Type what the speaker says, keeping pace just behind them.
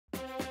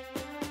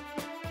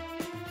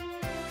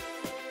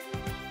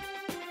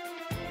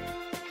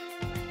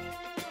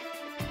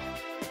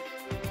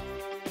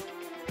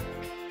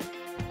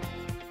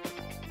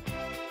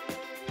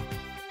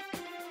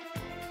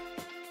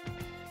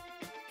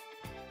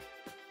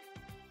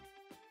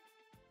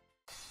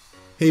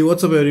Hey,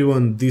 what's up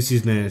everyone, this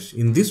is Nash.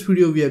 In this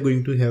video we are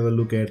going to have a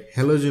look at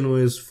Halogen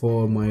OS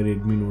for my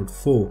Redmi Note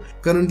 4.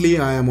 Currently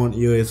I am on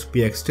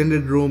AOSP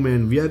extended ROM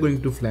and we are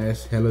going to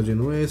flash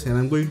Halogen OS and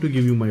I'm going to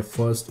give you my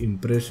first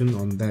impression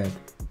on that.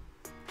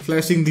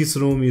 Flashing this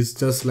ROM is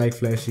just like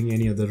flashing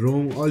any other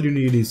ROM. All you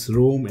need is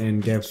ROM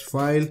and GApps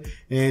file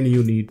and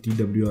you need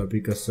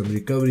TWRP custom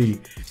recovery.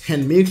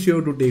 And make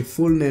sure to take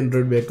full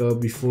Android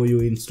backup before you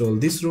install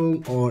this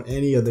ROM or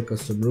any other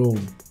custom ROM.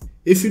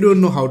 If you don't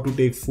know how to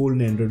take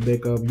full Android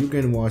backup, you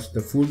can watch the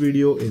full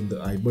video in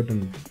the I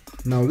button.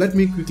 Now let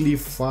me quickly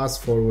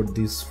fast forward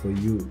this for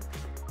you.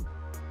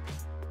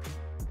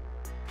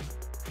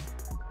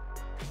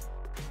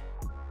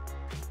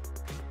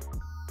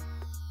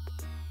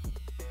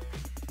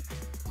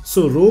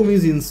 So ROM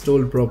is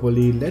installed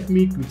properly, let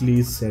me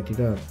quickly set it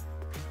up.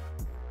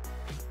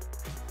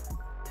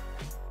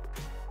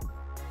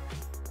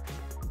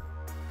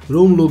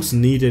 ROM looks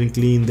neat and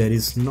clean, there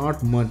is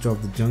not much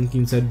of the junk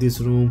inside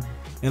this ROM,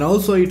 and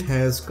also it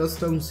has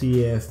custom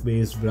CAF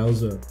based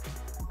browser.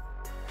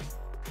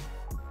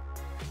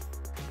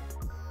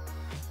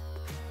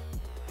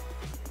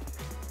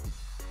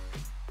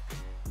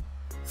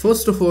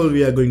 First of all,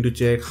 we are going to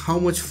check how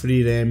much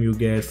free RAM you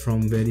get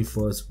from very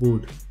first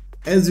boot.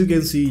 As you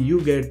can see,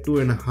 you get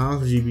 2.5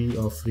 GB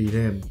of free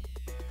RAM.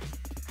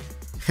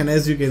 And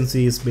as you can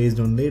see, it's based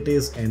on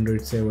latest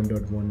Android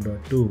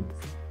 7.1.2.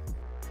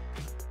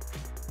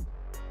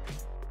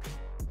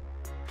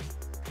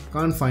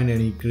 Can't find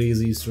any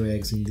crazy Easter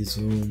eggs in this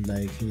ROM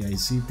like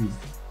AICP.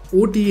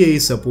 OTA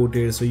is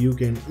supported, so you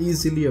can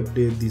easily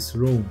update this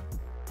ROM.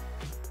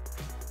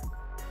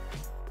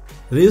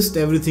 Rest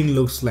everything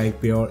looks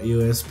like pure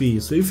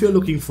AOSP, so if you're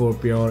looking for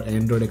pure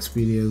Android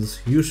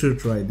experience, you should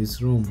try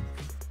this ROM.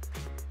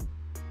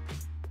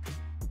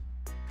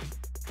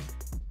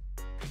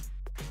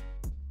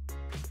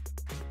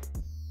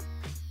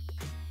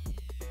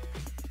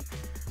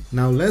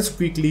 Now let's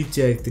quickly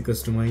check the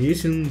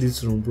customization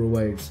this ROM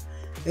provides.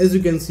 As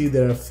you can see,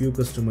 there are few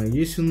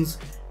customizations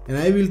and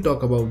I will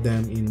talk about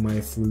them in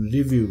my full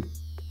review.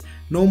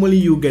 Normally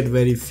you get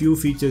very few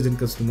features and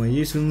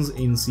customizations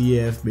in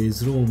CAF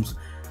based ROMs,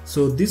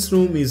 so this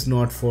ROM is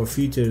not for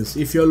features.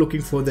 If you are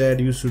looking for that,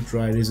 you should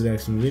try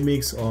Resurrection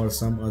Remix or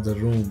some other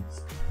ROM.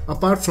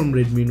 Apart from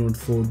Redmi Note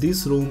 4,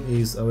 this ROM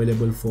is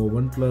available for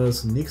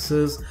OnePlus,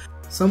 Nexus,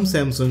 some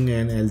Samsung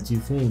and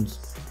LG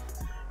phones.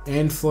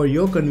 And for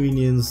your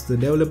convenience, the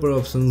developer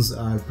options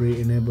are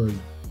pre-enabled.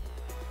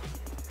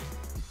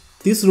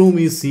 This ROM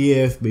is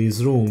CAF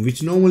based ROM,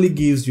 which normally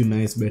gives you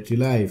nice battery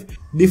life.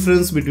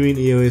 Difference between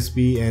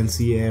AOSP and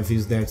CAF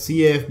is that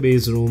CAF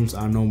based ROMs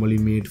are normally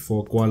made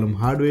for Qualcomm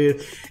hardware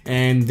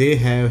and they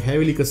have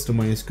heavily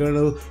customized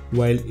kernel,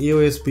 while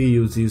AOSP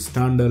uses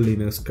standard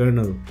Linux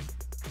kernel.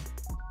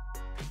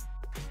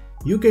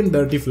 You can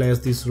dirty flash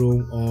this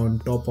ROM on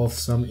top of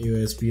some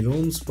AOSP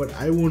ROMs, but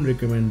I won't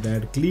recommend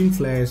that. Clean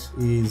flash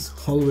is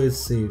always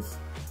safe.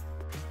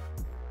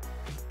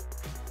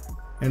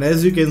 And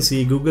as you can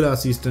see, Google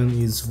Assistant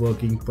is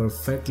working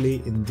perfectly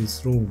in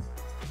this ROM.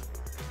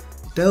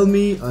 Tell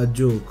me a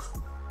joke.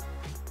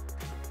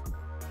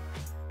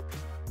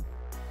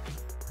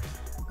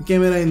 The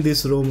camera in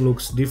this ROM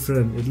looks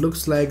different. It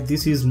looks like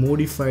this is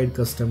modified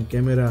custom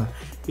camera.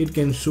 It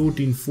can shoot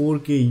in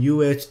 4K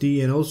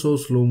UHD and also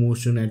slow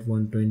motion at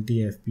 120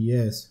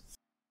 FPS.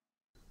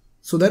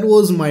 So that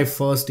was my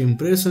first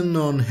impression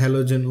on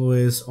Halogen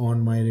OS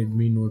on my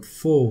Redmi Note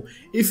 4.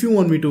 If you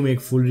want me to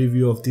make full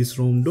review of this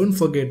ROM, don't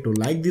forget to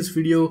like this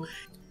video.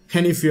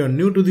 And if you are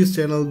new to this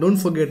channel, don't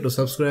forget to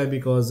subscribe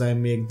because I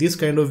make this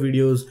kind of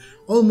videos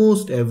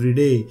almost every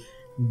day.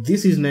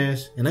 This is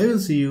Nash and I will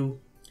see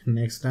you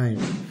next time.